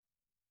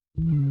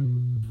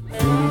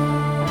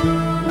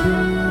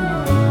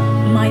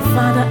My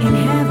Father in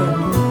heaven,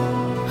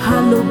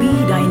 hallowed be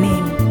thy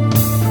name,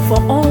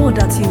 for all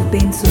that you've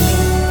been to me.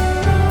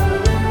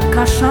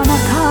 Kashana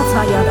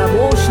kata yada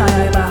bosha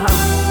yabaha.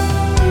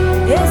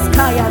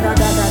 Eskaya da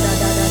da da da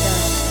da da da.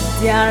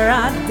 There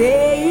are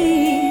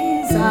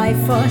days I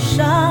fall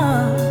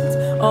short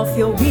of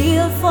your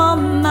will for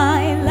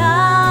my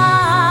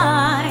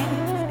life,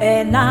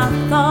 and I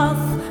thought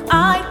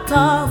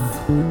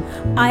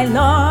I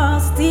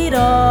lost it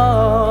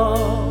all.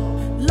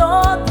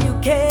 Lord, you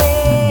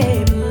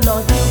came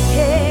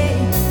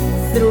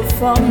through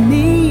for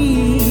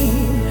me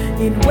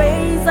in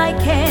ways I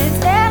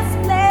can't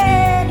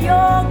explain.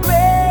 Your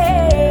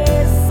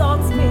grace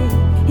sought me,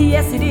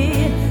 yes it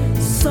did,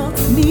 sought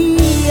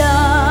me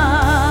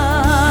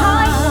out.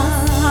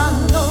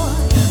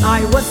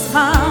 I was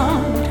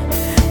found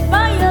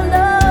by your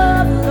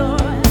love,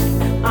 Lord.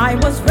 I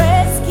was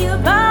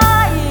rescued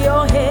by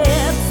your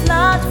hand,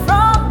 snatched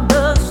from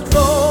the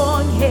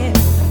strong hand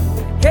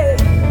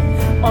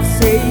of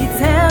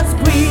Satan's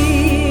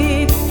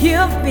greed.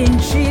 You've been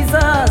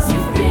Jesus.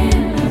 You've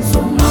been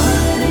so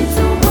mighty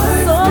towards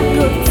me, so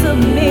good to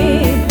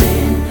me.